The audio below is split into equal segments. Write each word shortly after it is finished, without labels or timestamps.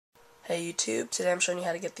Hey YouTube, today I'm showing you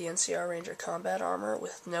how to get the NCR Ranger Combat Armor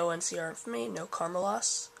with no NCR infamy, no karma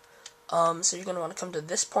loss. So you're going to want to come to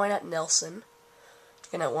this point at Nelson.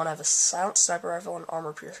 You're going to want to have a silent sniper rifle and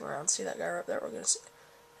armor piercing round. See that guy right there? We're going to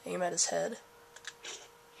aim at his head.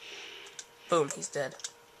 Boom, he's dead.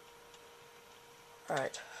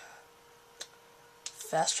 Alright.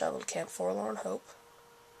 Fast travel to Camp Forlorn Hope.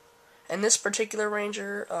 And this particular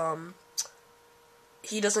ranger,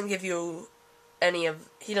 he doesn't give you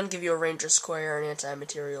a ranger square or an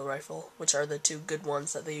anti-material rifle, which are the two good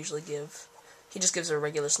ones that they usually give. He just gives a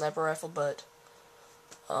regular sniper rifle, but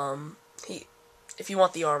if you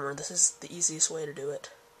want the armor, this is the easiest way to do it.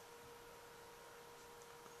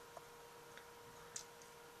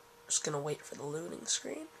 Just gonna wait for the loading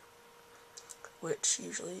screen, which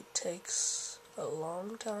usually takes a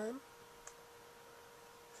long time.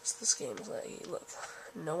 This game is like, look,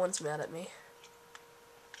 no one's mad at me.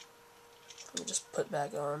 Let me just put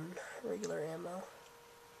back on regular ammo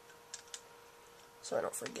so I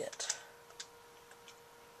don't forget.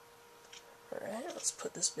 Alright, let's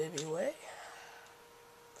put this baby away.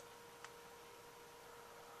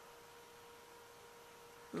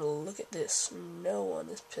 Look at this. No one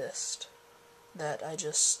is pissed that I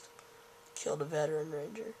just killed a veteran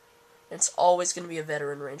ranger. And it's always going to be a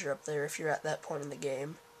veteran ranger up there if you're at that point in the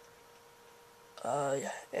game.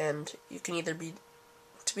 And you can either be...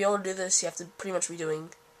 To be able to do this, you have to pretty much be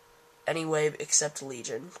doing any wave except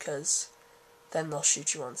Legion, because then they'll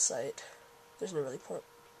shoot you on sight. There's no point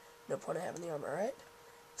in having the armor, right?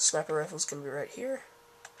 Sniper rifle's gonna be right here.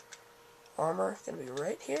 Armor gonna be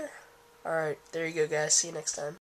right here. Alright, there you go guys, see you next time.